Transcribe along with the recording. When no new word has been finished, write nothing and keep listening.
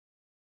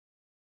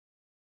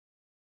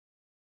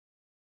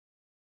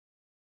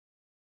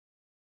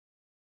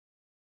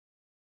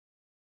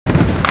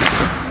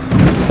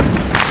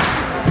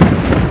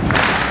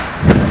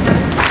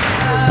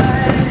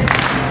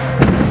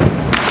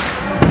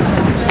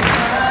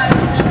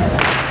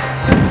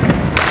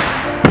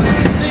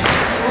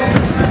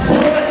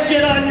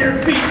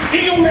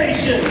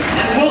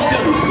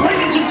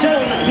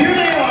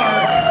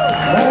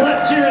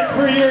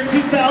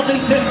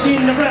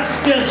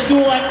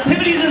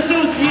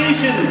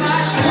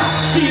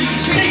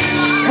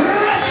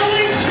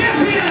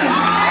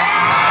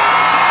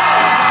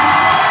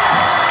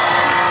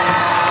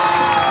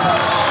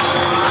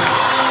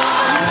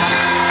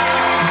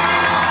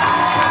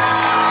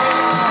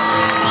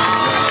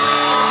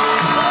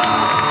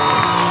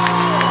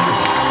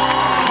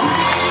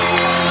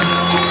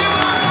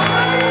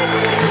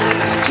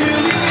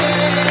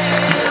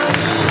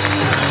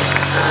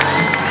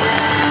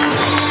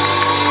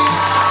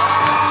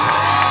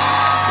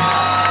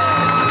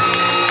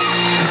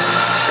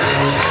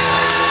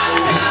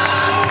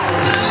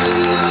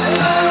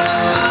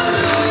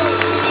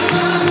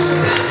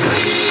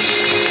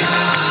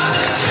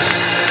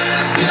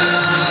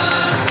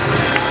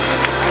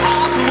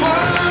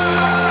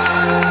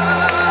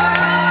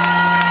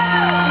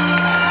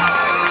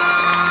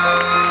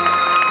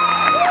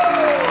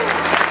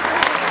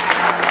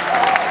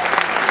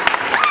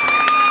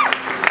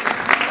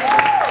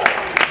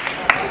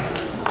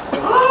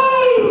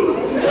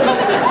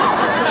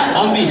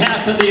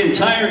the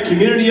entire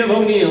community of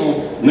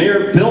O'Neill,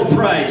 Mayor Bill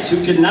Price,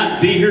 who could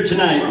not be here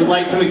tonight, would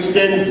like to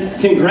extend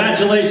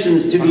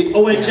congratulations to the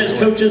OHS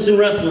coaches and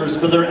wrestlers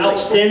for their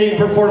outstanding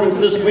performance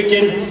this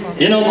weekend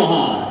in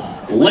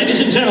Omaha.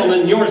 Ladies and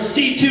gentlemen, your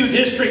C2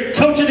 District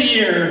Coach of the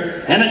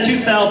Year and the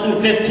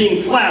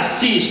 2015 Class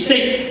C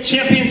State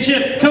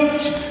Championship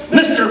Coach,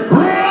 Mr.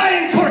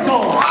 Brian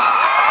Corkle.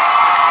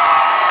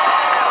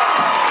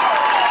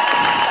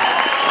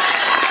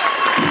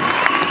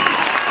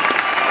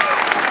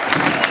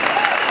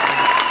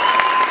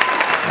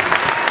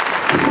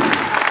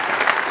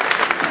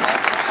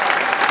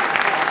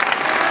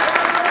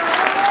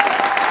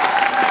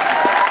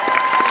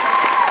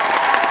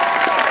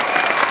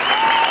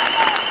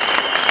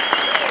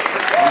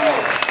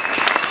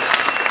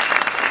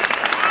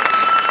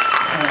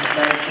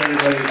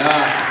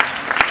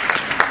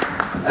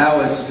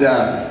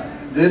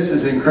 This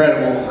is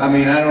incredible. I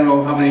mean, I don't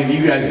know how many of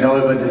you guys know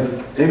it,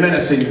 but they met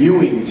us in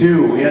Ewing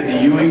too. We had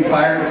the Ewing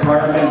Fire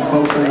Department and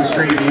folks on the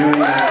street in Ewing.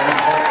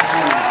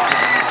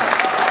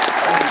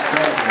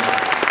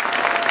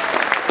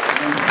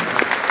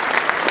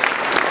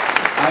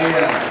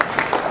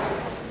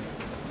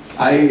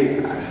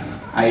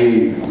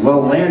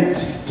 Well,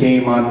 Lent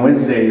came on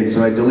Wednesday, and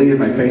so I deleted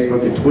my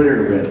Facebook and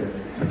Twitter,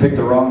 but I picked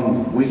the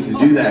wrong week to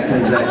do that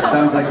because it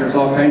sounds like there's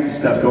all kinds of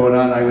stuff going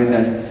on. I mean,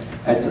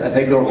 I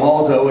think the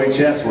halls of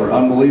OHS were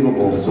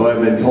unbelievable, so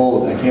I've been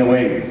told. I can't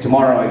wait.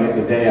 Tomorrow I get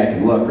the day I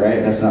can look,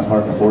 right? That's not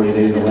part of the 40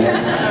 days of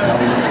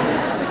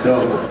Lent.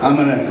 So I'm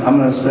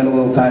gonna spend a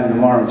little time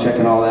tomorrow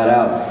checking all that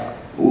out.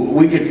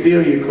 We could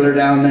feel you clear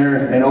down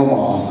there in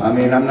Omaha. I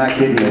mean, I'm not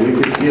kidding you.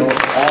 We could feel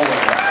all of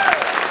it.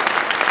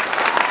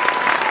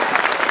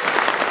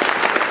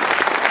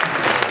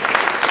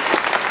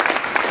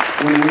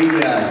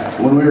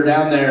 When we were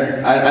down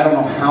there, I don't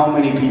know how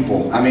many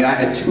people, I mean, I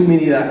had too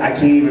many that I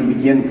can't even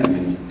begin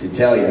to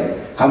tell you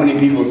how many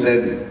people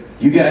said,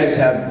 you guys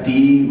have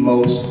the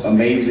most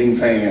amazing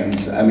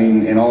fans, I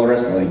mean, in all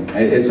wrestling.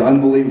 It's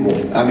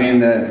unbelievable. I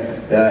mean, the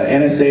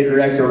NSA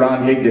director,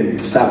 Ron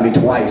Higdon, stopped me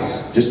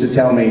twice just to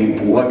tell me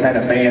what kind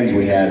of fans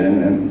we had,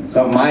 and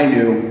something I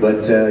knew,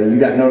 but you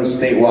got noticed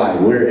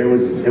statewide.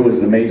 It was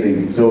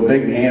amazing. So a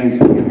big hand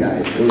for you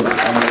guys. It was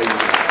amazing.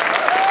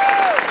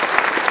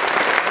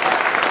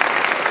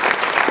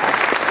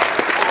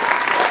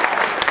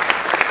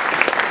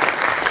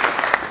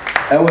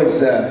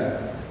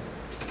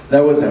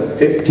 That was a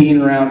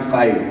 15-round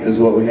fight is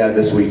what we had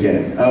this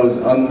weekend. That was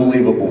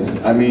unbelievable.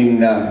 I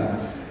mean, I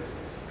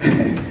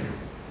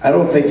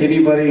don't think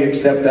anybody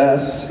except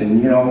us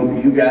and, you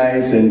know, you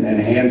guys and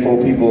a handful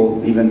of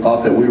people even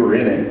thought that we were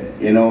in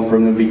it, you know,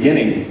 from the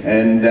beginning.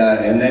 And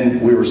then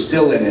we were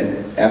still in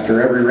it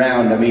after every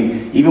round. I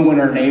mean, even when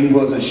our name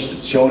wasn't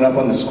showing up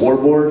on the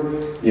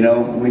scoreboard, you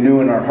know, we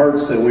knew in our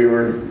hearts that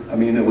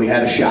that we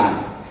had a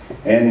shot.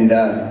 And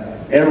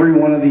every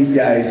one of these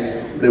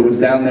guys that was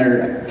down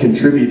there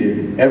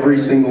contributed, every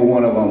single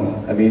one of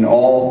them. I mean,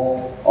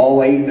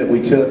 all 8 that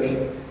we took.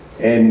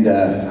 And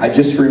I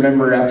just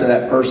remember after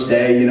that first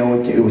day, you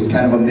know, it was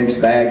kind of a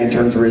mixed bag in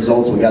terms of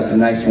results. We got some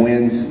nice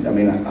wins. I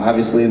mean,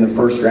 obviously in the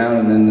first round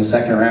and then the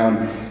second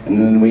round. And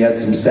then we had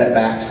some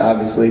setbacks,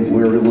 obviously.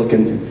 We were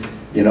looking,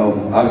 you know,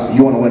 obviously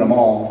you want to win them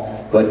all.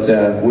 But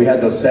we had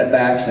those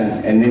setbacks,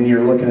 and then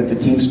you're looking at the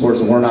team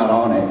scores, and we're not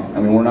on it. I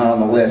mean, we're not on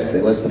the list.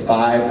 They list the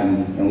 5,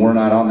 and we're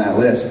not on that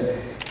list.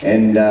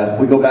 And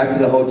we go back to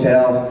the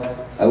hotel.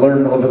 I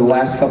learned over the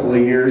last couple of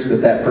years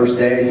that first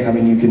day, I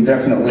mean, you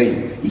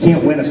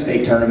can't win a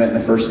state tournament in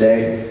the first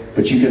day,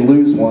 but you can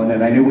lose one,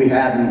 and I knew we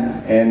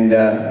hadn't. And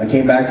I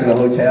came back to the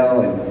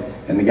hotel,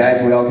 and the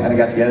guys, we all kind of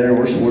got together, and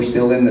we're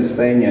still in this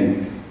thing,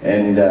 and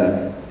then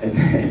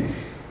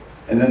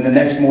the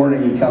next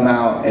morning you come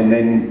out, and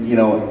then, you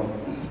know,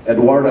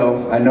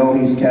 Eduardo, I know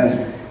he's kind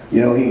of,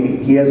 you know,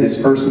 he has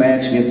his first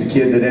match against a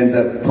kid that ends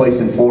up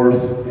placing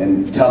 4th,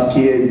 and tough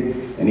kid,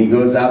 and he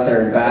goes out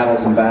there and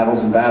battles and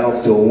battles and battles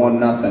to a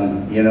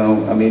 1-0, you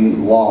know, I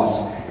mean,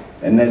 loss.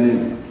 And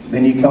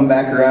then you come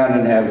back around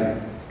and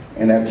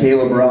have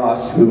Caleb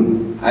Ross,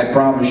 who I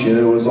promise you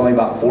there was only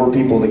about 4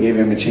 people that gave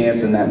him a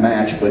chance in that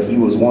match, but he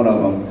was one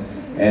of them.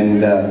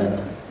 And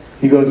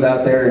he goes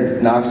out there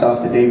and knocks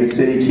off the David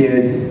City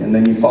kid, and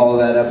then you follow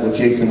that up with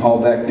Jason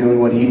Hallbeck doing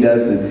what he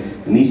does, and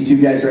these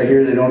 2 guys right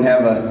here, they don't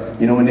have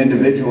an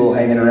individual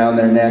hanging around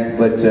their neck,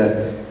 but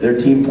their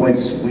team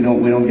points, we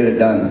don't get it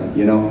done,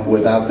 you know,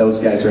 without those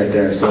guys right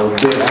there. So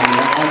good, I mean,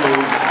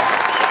 unbelievable.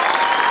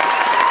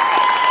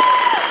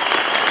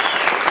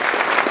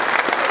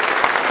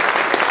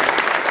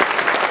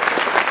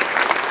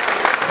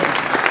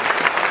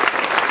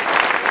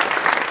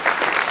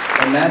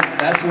 And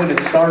that's when it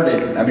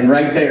started. I mean,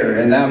 right there,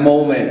 in that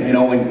moment, you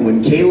know,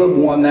 when Caleb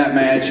won that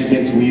match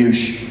against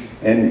Mush,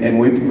 and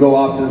we go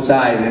off to the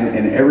side,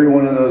 and every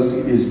one of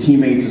his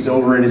teammates is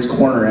over in his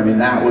corner. I mean,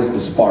 that was the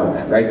spark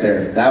right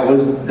there. That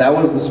was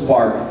the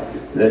spark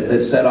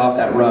that set off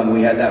that run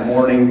we had that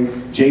morning.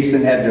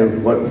 Jason had to,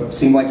 what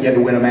seemed like he had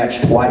to win a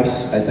match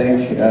twice, I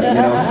think, you know,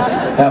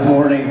 that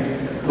morning.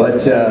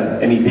 But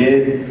and he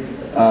did.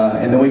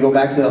 And then we go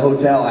back to the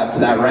hotel after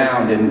that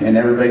round, and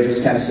everybody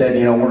just kind of said,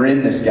 you know, we're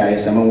in this,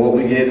 guys. I mean, what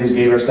we did was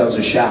gave ourselves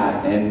a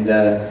shot, and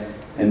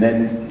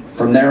then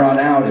from there on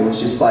out, it was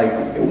just like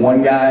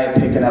one guy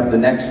picking up the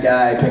next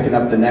guy, picking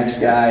up the next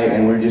guy,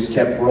 and we just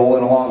kept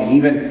rolling along. And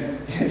even,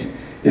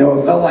 you know,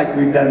 it felt like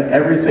we'd done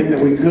everything that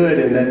we could,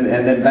 and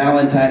then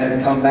Valentine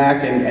had come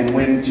back and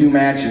win 2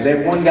 matches. They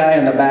had one guy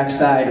on the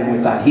backside, and we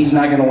thought, he's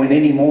not going to win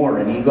any more,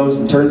 and he goes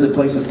and turns and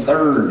places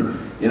 3rd.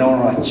 You know,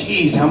 and we're like,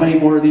 geez, how many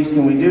more of these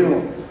can we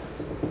do?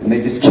 And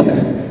they just kept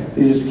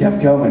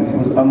coming. It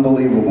was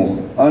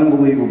unbelievable,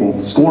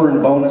 unbelievable.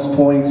 Scoring bonus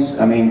points.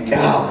 I mean,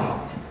 golly.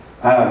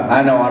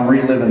 I know I'm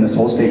reliving this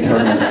whole state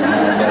tournament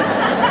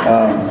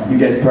now, but you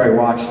guys probably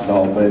watched it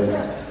all, but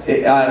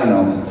I don't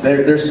know.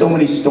 There's so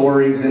many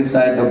stories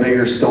inside the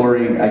bigger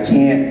story. I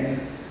can't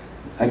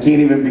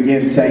even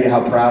begin to tell you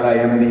how proud I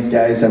am of these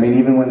guys. I mean,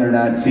 even when they're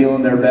not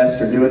feeling their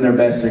best or doing their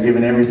best, they're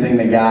giving everything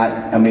they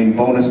got. I mean,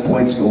 bonus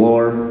points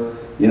galore.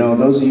 You know,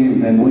 those of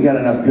you, and we got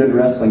enough good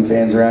wrestling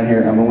fans around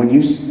here. I mean,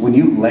 when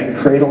you leg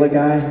cradle a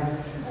guy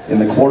in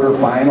the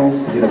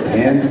quarterfinals to get a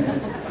pin,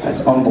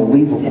 that's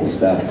unbelievable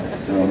stuff.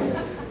 So,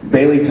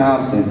 Bailey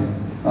Thompson,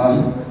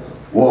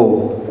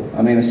 whoa.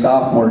 I mean, a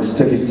sophomore just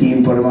took his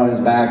team, put him on his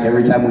back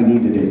every time we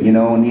needed it, you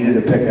know, needed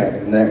a pickup.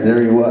 And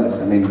there he was.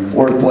 I mean,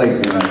 4th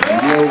place in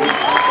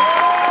that.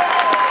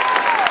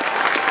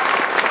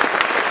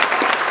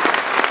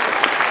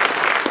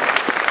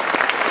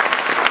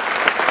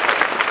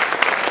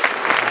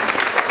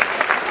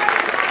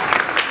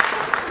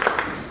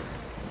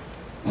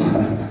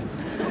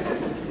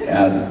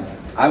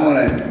 I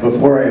want to,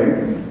 before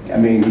I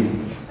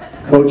mean,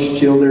 Coach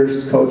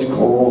Childers, Coach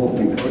Cole,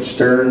 and Coach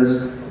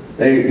Stearns,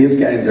 these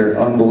guys are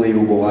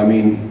unbelievable. I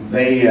mean,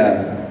 they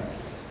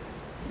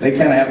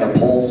kind of have the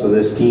pulse of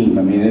this team.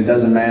 I mean, it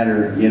doesn't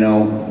matter, you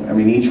know, I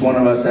mean, each one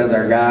of us has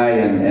our guy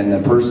and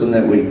the person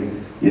that we,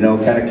 you know,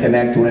 kind of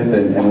connect with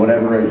and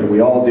whatever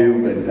we all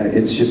do, but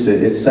it's just,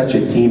 it's such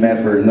a team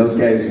effort, and those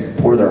guys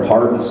pour their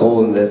heart and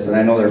soul into this, and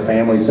I know their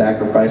family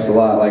sacrifice a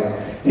lot, like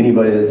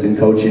anybody that's in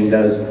coaching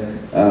does.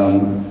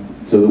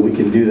 So that we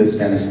can do this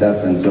kind of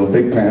stuff, and so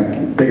big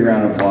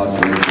round of applause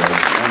for this guy.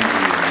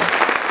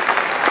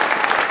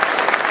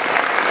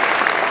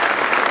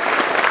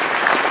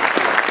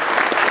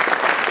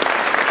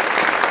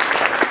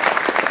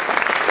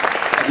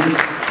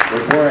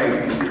 Before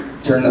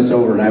I turn this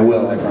over, and I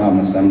will, I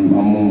promise, I'm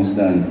almost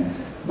done,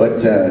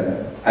 but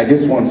I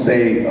just want to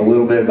say a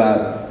little bit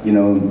about, you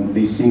know,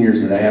 these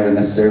seniors that I haven't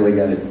necessarily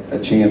got a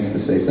chance to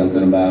say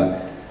something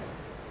about.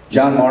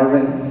 John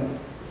Marvin,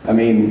 I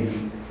mean,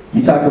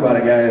 you talk about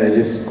a guy that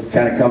just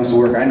kind of comes to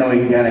work. I know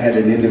he kind of had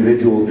an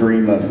individual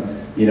dream of,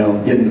 you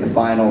know, getting to the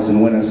finals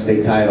and winning a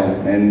state title.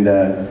 And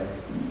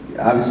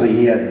obviously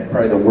he had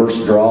probably the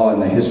worst draw in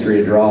the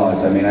history of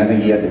draws. I mean, I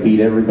think he had to beat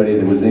everybody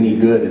that was any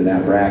good in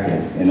that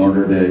bracket in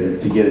order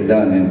to get it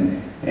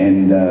done.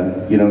 And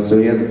you know, so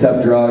he has a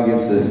tough draw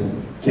against a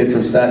kid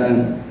from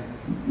Sutton,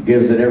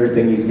 gives it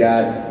everything he's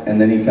got,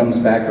 and then he comes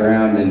back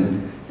around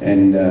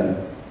and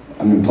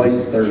I mean,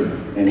 places 3rd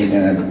in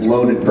a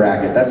loaded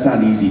bracket. That's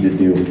not easy to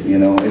do, you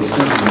know. It's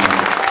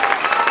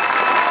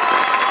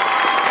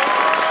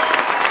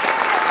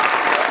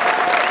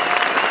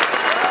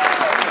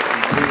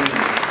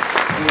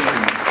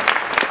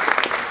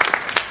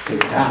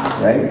take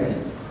top, right?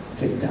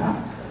 Take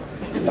top.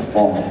 Get the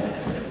fall.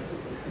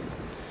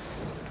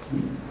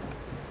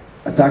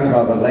 I talked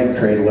about the leg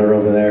cradler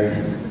over there.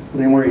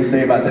 What more do you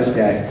say about this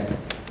guy?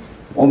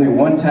 Only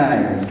one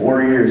time in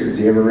 4 years has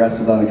he ever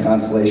wrestled on the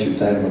consolation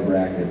side of a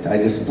bracket. That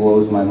just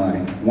blows my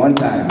mind. One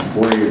time in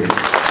 4 years.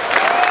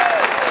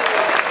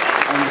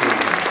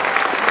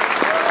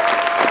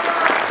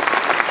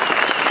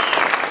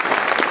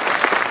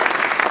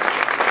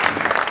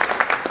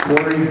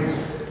 Corey,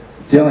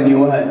 telling you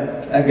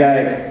what, that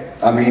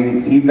guy, I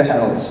mean, he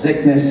battled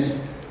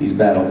sickness, he's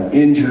battled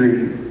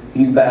injury,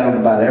 he's battled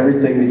about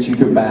everything that you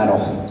could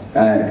battle.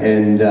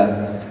 And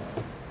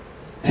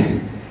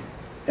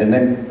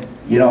then,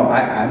 you know,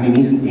 I mean,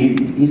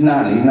 he's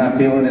not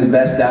feeling his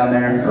best down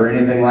there or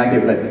anything like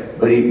it,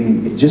 but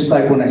he, just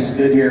like when I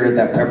stood here at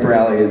that pep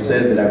rally and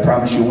said that I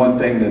promise you one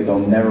thing, that they'll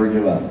never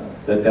give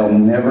up. That they'll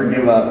never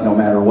give up no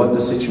matter what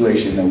the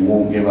situation, they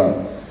won't give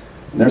up.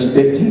 And there's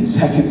 15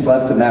 seconds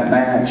left in that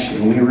match,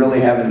 and we really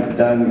haven't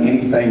done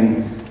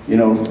anything, you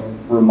know,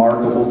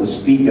 remarkable to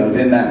speak of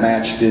in that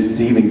match to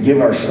even give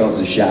ourselves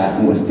a shot.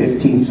 And with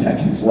 15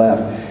 seconds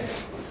left,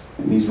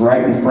 and he's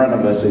right in front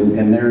of us,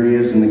 and there he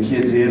is, and the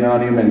kid's in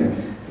on him, and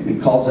he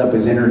calls up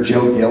his inner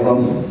Joe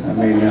Gillum. I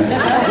mean,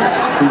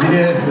 he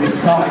did. We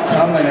saw it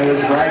coming. It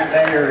was right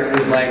there. It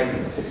was like,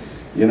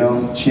 you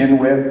know, chin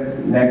whip,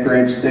 neck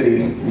wrench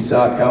city. He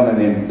saw it coming,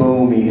 and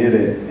boom, he hit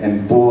it.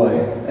 And boy,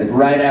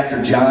 right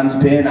after John's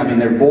pin, I mean,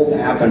 they both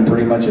happened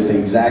pretty much at the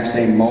exact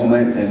same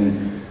moment,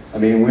 and I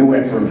mean, we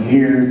went from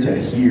here to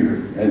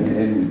here,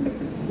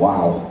 and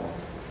wow.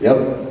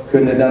 Yep,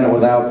 couldn't have done it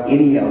without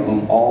any of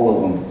them, all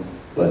of them.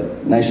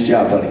 But nice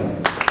job, buddy.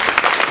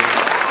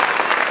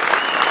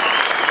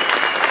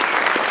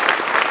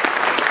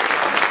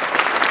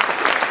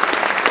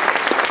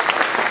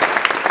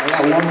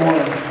 got one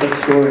more quick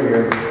story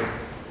here.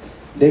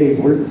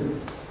 Dave,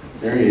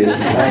 there he is.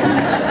 He's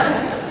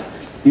hiding.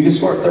 You can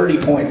score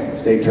 30 points in the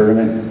state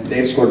tournament.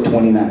 Dave scored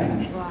 29.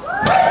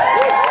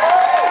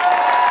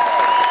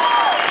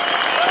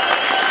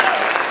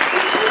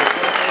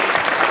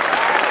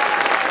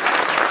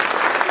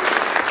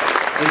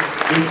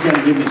 This is going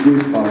to give me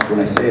goosebumps when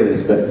I say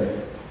this, but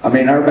I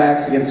mean, our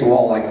back's against the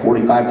wall like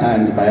 45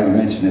 times if I haven't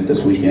mentioned it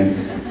this weekend.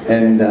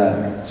 And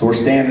so we're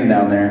standing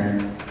down there,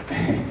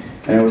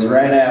 and it was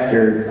right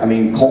after,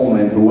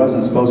 Coleman, who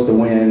wasn't supposed to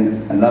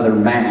win another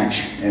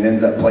match and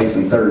ends up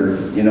placing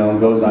third,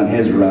 goes on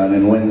his run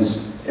and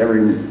wins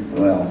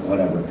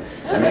whatever.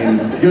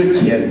 Good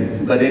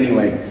kid, but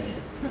anyway.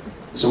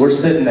 So we're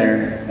sitting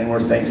there and we're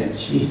thinking,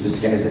 geez, this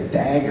guy's a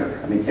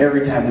dagger.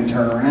 Every time we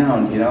turn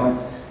around,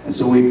 And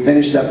so we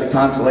finished up the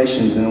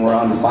consolations and we're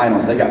on the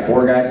finals. They got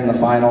 4 guys in the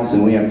finals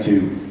and we have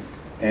 2.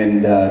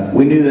 And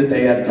we knew that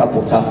they had a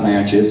couple tough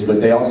matches, but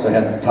they also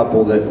had a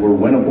couple that were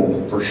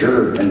winnable for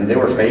sure, and they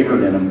were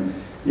favored in them,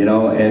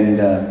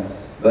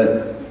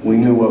 but we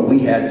knew what we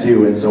had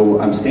too. And so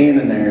I'm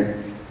standing there,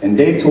 and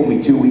Dave told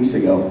me 2 weeks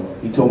ago,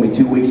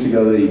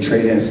 that he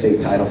traded in a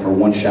state title for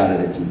 1 shot at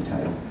a team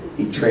title.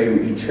 He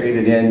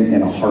traded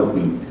in a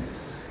heartbeat.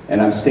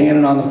 And I'm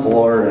standing on the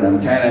floor, and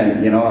I'm kind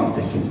of, I'm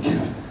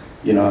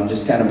thinking, I'm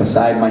just kind of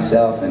beside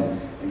myself, and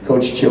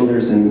Coach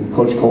Childers and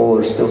Coach Cole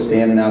are still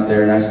standing out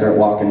there, and I start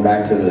walking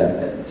back to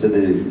the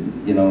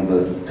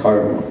the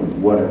car,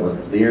 whatever,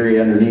 the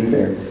area underneath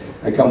there.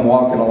 I come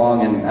walking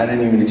along, and I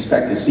didn't even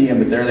expect to see them,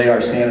 but there they are,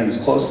 standing as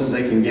close as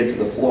they can get to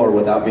the floor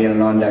without being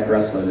an on-deck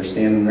wrestler. They're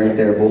standing right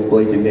there, both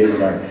Blake and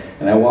David are.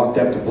 And I walked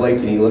up to Blake,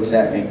 and he looks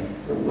at me.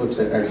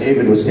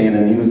 David was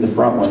standing, he was the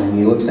front one, and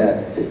he looks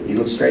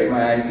straight in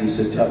my eyes, and he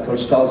says,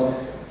 Coach,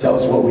 tell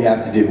us what we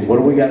have to do. What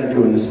do we got to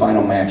do in this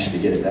final match to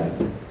get it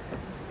done?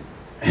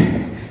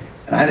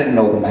 And I didn't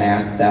know the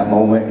math that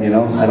moment,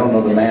 I don't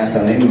know the math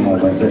on any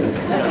moment, but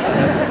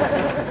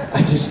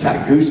I just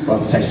got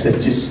goosebumps. I said,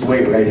 just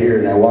wait right here.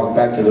 And I walked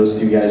back to those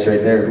 2 guys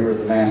right there who were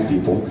the math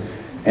people.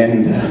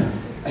 And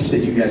I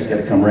said, you guys got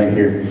to come right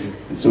here.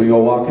 And so we go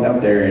walking up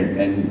there,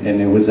 and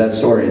it was that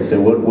story. I said,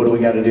 what do we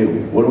got to do?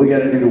 What do we got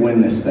to do to win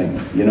this thing?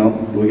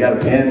 Do we got a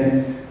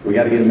pin? Do we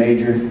got to get a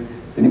major?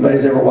 If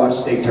anybody's ever watched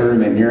state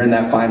tournament and you're in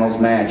that finals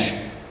match,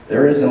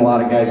 there isn't a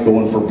lot of guys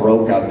going for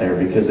broke out there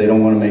because they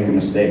don't want to make a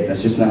mistake.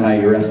 That's just not how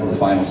you wrestle the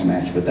finals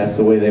match, but that's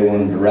the way they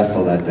wanted to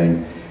wrestle that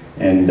thing.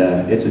 And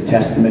it's a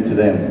testament to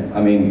them.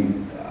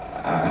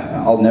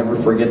 I'll never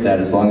forget that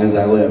as long as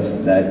I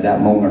live,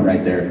 that moment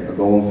right there,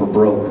 going for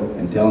broke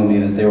and telling me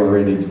that they were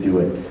ready to do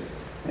it.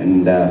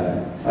 And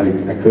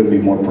I couldn't be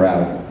more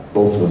proud,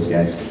 both of those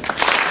guys.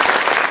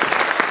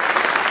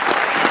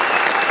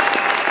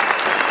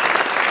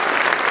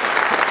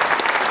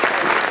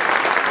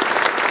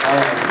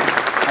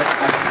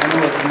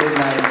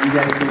 You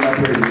guys came up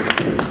here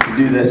to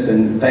do this,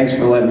 and thanks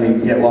for letting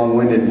me get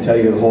long-winded and tell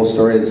you the whole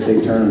story of the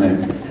state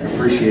tournament. I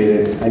appreciate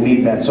it. I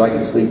need that so I can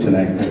sleep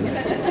tonight.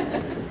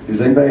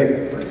 Does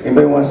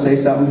anybody want to say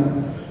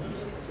something?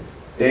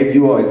 Dave,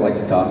 you always like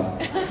to talk.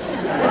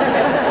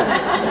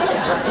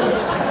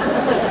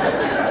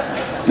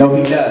 No,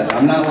 he does.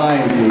 I'm not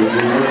lying to you. He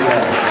really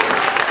does.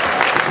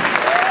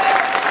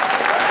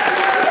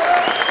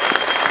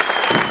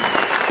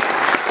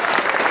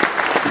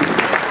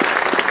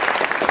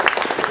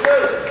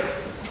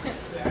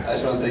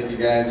 Thank you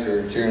guys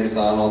for cheering us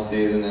on all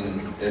season,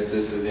 and if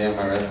this is the end of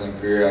my wrestling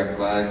career, I'm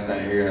glad I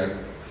spent it here at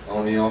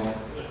O'Neill.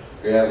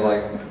 We have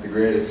like the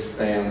greatest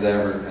fans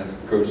ever, as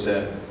Coach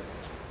said.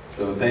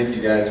 So thank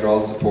you guys for all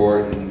the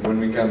support, and when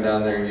we come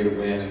down there and get a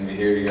win and we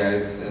hear you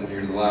guys and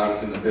you're the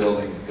loudest in the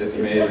building, it's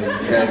amazing.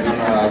 You guys don't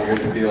know how good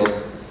it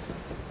feels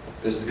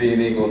just to be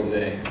an Eagle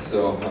today.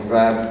 So I'm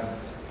glad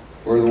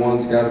we're the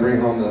ones that got to bring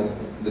home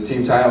the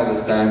team title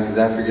this time, because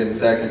after getting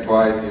second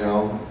twice,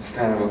 it's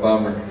kind of a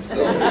bummer.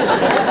 So.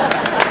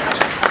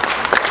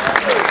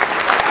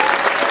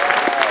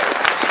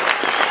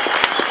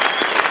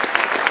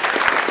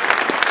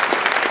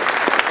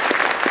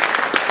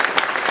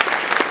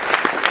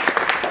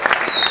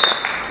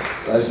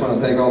 I just want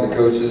to thank all the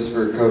coaches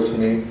for coaching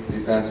me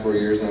these past 4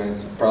 years, and I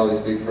probably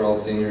speak for all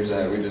the seniors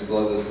that we just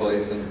love this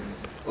place and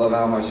love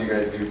how much you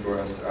guys do for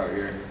us out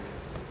here.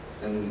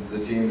 And the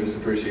team just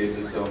appreciates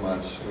it so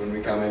much. When we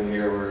come in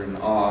here, we're in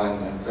awe,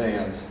 and the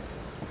fans,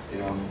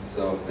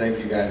 so thank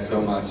you guys so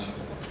much.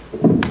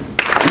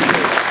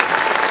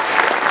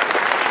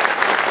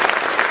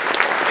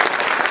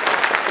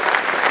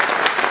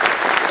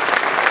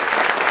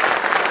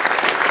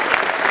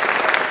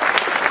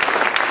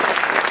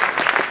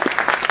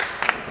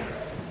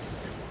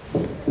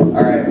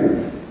 All right.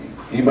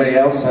 Anybody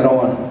else? I don't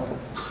want.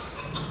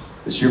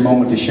 It's your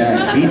moment to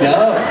shine. B-Dub. Look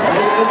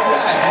at this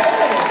guy.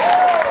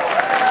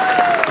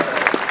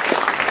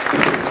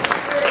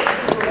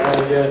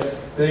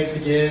 Yes, thanks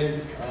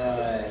again.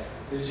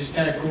 It was just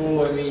kind of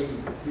cool.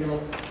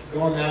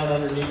 Going down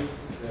underneath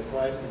the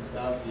quest and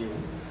stuff, you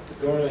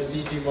don't really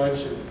see too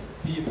much of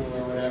people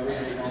or whatever, but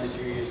you can always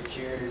hear you guys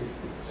cheer.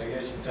 So I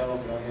guess you can tell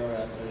if you don't know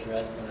wrestlers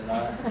wrestling or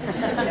not.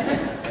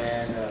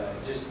 And I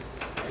guess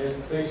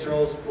thanks for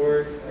all the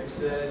support. Like I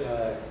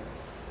said,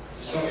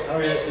 how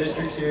we have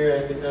districts here,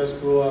 I think that was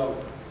cool. I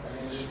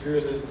mean, it just grew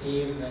us as a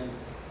team, and then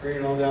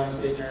bringing it all down to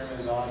the state tournament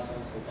was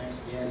awesome. So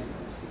thanks again.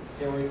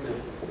 Can't wait to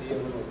see a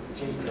little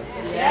change up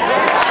there. Yeah.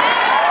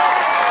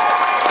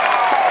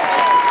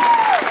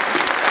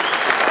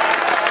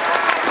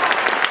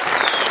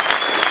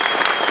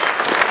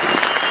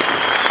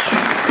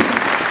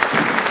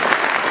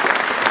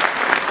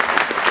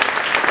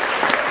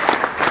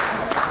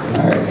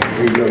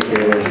 Here you go,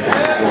 Caleb.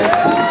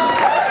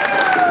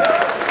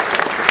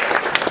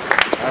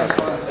 I just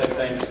want to say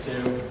thanks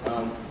too.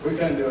 We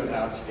couldn't do it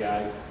without you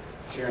guys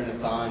cheering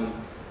us on.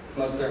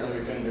 Most certainly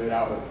we couldn't do it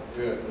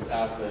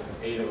without the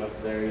 8 of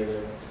us there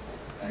either.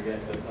 I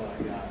guess that's all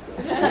I got.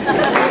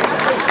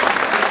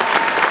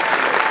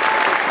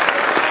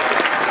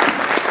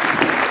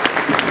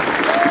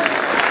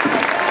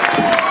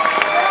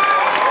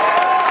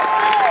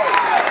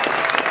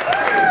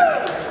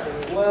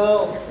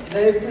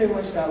 They pretty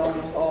much got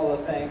almost all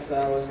the thanks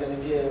that I was going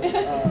to give.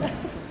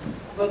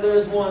 But there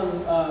is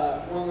one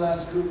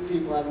last group of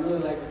people I'd really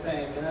like to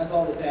thank, and that's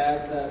all the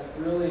dads that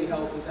really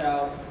helped us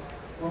out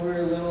when we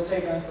were little,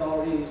 taking us to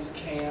all these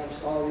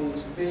camps, all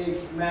these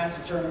big,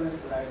 massive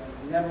tournaments that I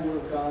never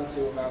would have gone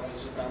to if I was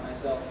just by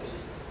myself.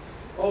 Because,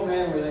 oh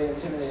man, were they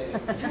intimidating.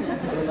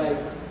 They're like,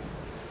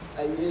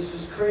 it's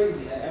just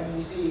crazy. I mean,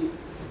 you see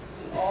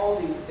all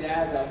these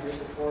dads out here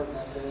supporting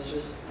us, and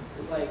it's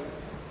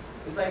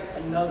like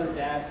another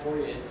dad for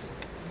you.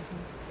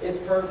 It's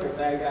perfect.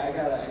 I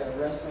got a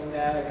wrestling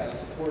dad. I got a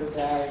supportive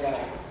dad.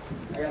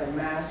 I got a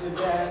massive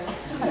dad.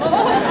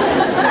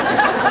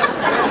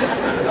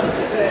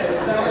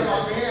 It's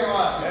nice.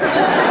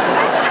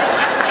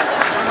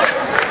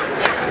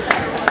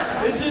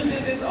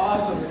 It's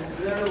awesome.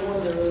 They're the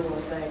ones I really want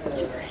to thank that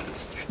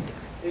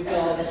they've got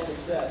all this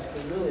success.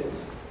 Because really,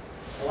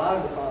 a lot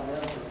of it's on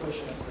them for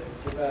pushing us to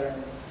get better.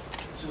 And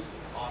it's just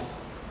awesome.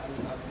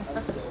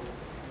 I'm still.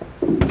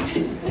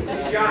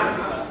 John,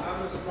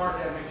 I'm a smart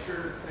dad. Make sure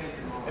to thank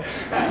your mom.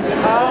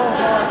 Oh,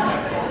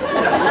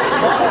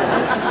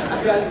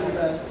 you guys are the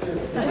best too.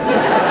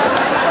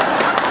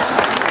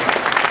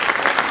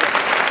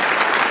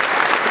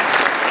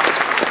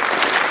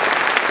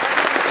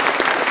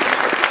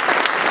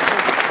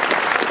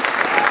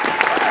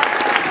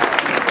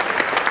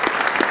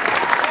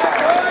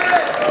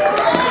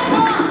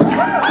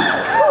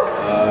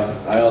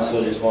 I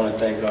also just want to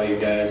thank all you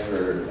guys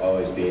for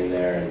always being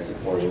there and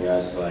supporting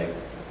us. Like,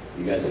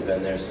 you guys have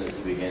been there since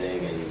the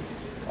beginning and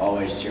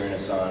always cheering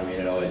us on. I mean,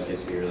 it always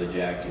gets me really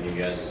jacked, and you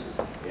guys,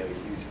 we have a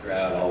huge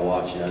crowd all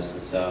watching us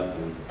and stuff,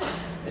 and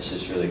it's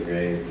just really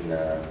great. And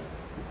I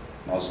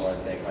also want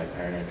to thank my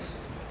parents,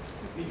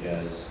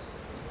 because,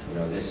 you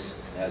know, this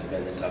has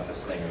been the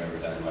toughest thing I've ever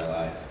done in my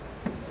life,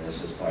 and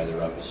this was probably the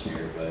roughest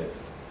year, but,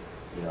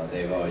 you know,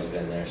 they've always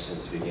been there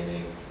since the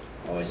beginning,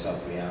 always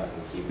helped me out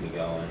and keep me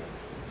going.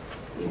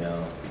 You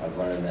know, I've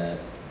learned that,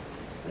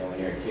 you know, when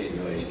you're a kid,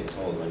 you always get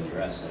told when you're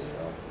wrestling, you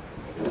know,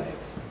 you're like,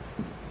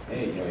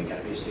 hey, you know, you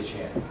gotta be a state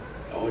champ. You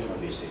always want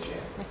to be a state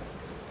champ.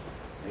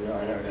 You know,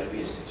 I never got to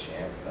be a state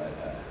champ, but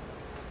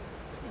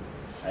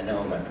I know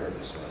what my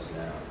purpose was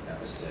now. That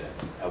was to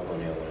help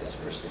O'Neill win his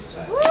first state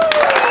title.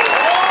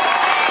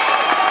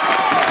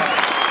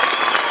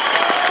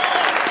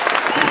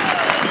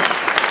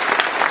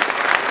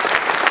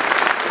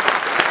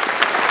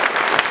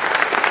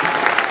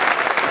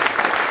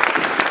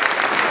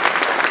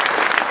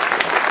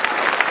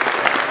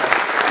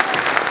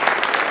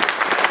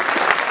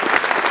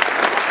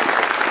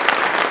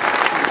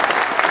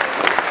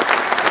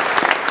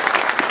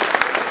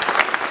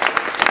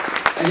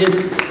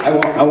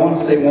 I want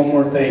to say one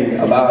more thing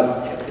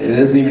about, it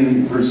isn't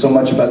even so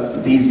much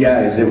about these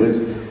guys. It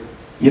was,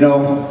 you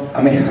know,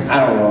 I mean,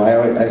 I don't know.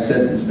 I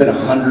said it's been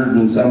 100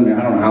 and some,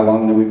 I don't know how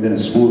long that we've been a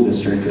school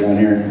district around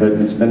here, but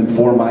it's been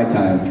before my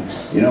time,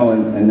 you know,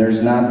 and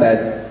there's not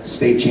that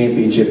state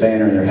championship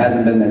banner. There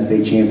hasn't been that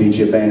state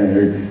championship banner.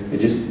 It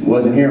just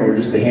wasn't here. We're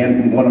just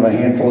one of a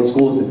handful of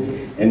schools,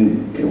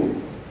 and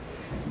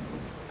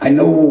I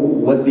know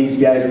what these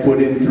guys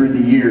put in through the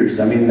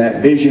years. I mean,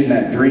 that vision,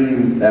 that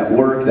dream, that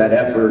work, that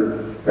effort,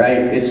 right?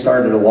 It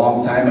started a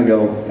long time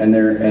ago, and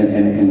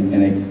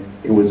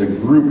it was a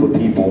group of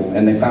people,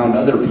 and they found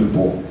other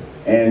people.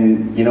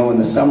 And, you know, in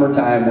the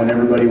summertime when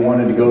everybody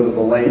wanted to go to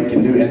the lake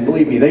and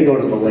believe me, they go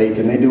to the lake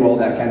and they do all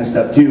that kind of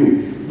stuff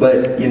too.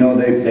 But, you know,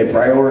 they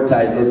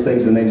prioritize those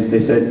things, and they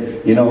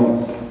said, you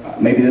know,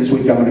 maybe this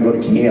week I'm going to go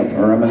to camp,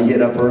 or I'm going to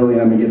get up early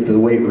and I'm going to get to the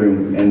weight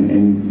room.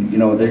 And you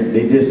know,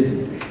 they just,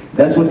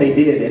 that's what they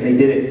did, and they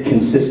did it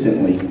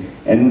consistently.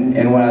 And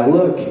when I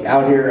look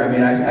out here, I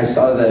mean, I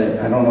saw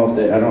I don't know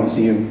if I don't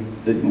see him,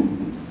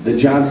 the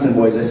Johnston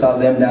boys. I saw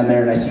them down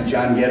there, and I see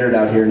John Geddard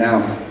out here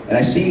now, and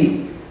I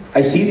see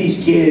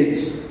these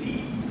kids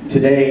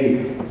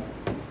today.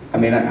 I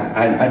mean,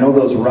 I know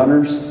those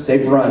runners.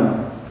 They've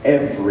run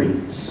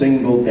every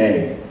single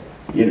day,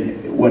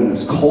 when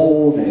it's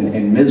cold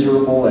and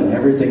miserable and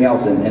everything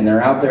else, and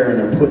they're out there and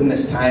they're putting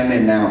this time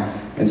in now.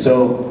 And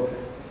so,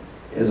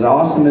 as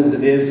awesome as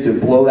it is to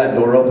blow that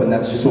door open,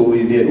 that's just what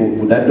we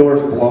did. That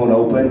door's blown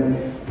open,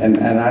 and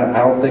I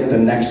don't think the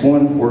next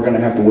one we're going to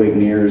have to wait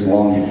near as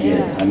long to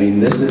get. I mean,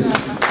 that's what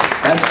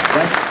I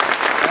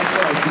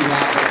see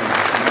happening,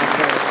 and that's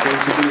why it's great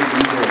to be an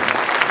Eagle.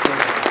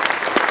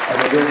 Of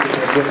the work that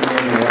they're putting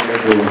in and what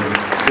they're doing.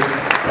 Just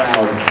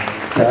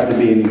proud to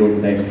be an Eagle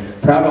today.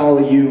 Proud of all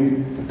of you.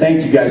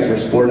 Thank you guys for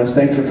supporting us.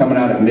 Thanks for coming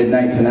out at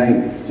midnight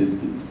tonight to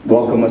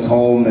welcome us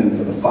home, and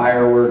for the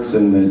fireworks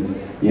and the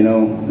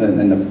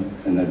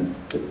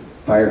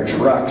fire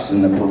trucks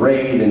and the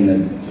parade and the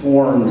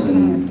horns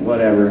and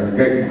whatever.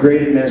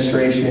 Great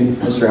administration,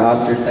 Mr.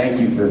 Hoster. Thank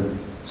you for,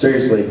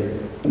 seriously.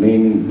 I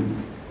mean,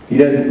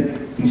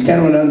 he's kind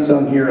of an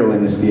unsung hero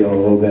in this deal a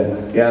little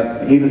bit.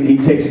 Yeah, he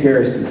takes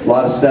care of a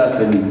lot of stuff,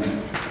 and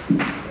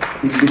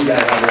he's a good guy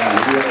all around.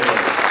 He really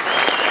is.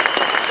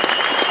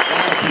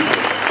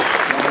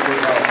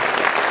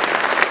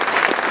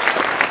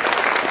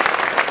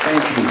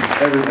 Thank you,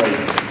 everybody.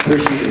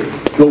 Appreciate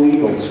it. Go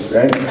Eagles,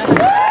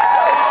 right?